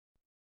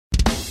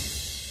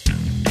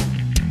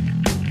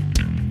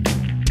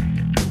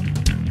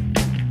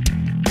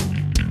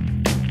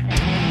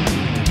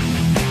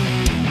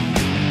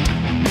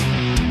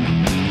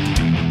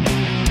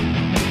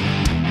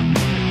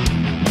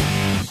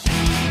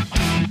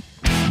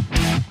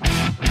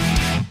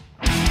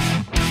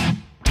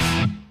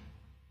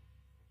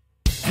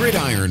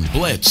Gridiron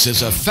Blitz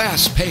is a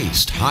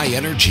fast-paced,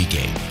 high-energy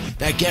game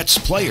that gets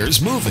players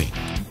moving.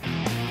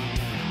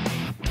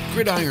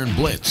 Gridiron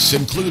Blitz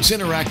includes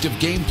interactive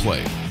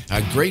gameplay,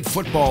 a great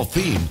football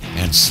theme,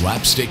 and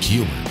slapstick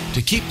humor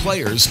to keep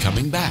players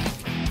coming back.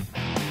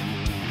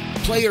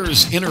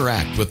 Players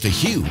interact with the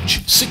huge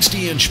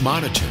 60-inch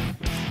monitor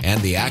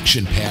and the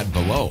action pad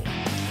below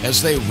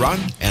as they run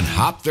and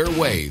hop their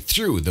way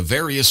through the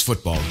various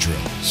football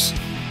drills.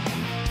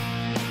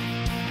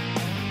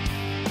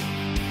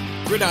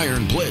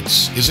 Gridiron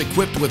Blitz is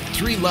equipped with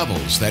 3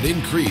 levels that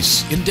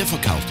increase in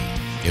difficulty.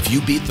 If you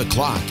beat the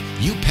clock,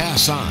 you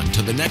pass on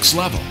to the next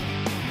level.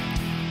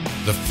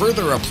 The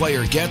further a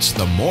player gets,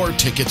 the more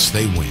tickets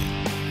they win.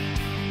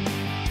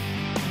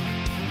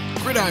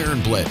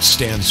 Gridiron Blitz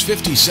stands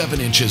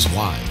 57 inches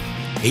wide,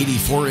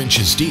 84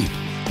 inches deep,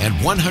 and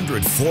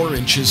 104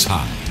 inches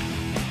high.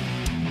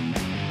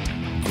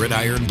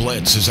 Gridiron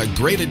Blitz is a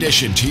great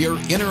addition to your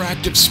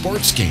interactive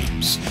sports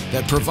games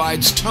that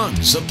provides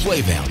tons of play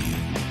value.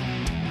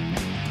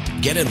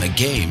 Get in the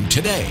game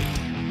today.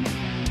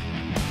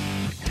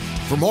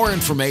 For more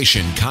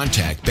information,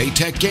 contact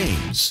Baytech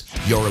Games,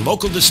 your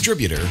local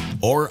distributor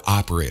or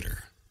operator.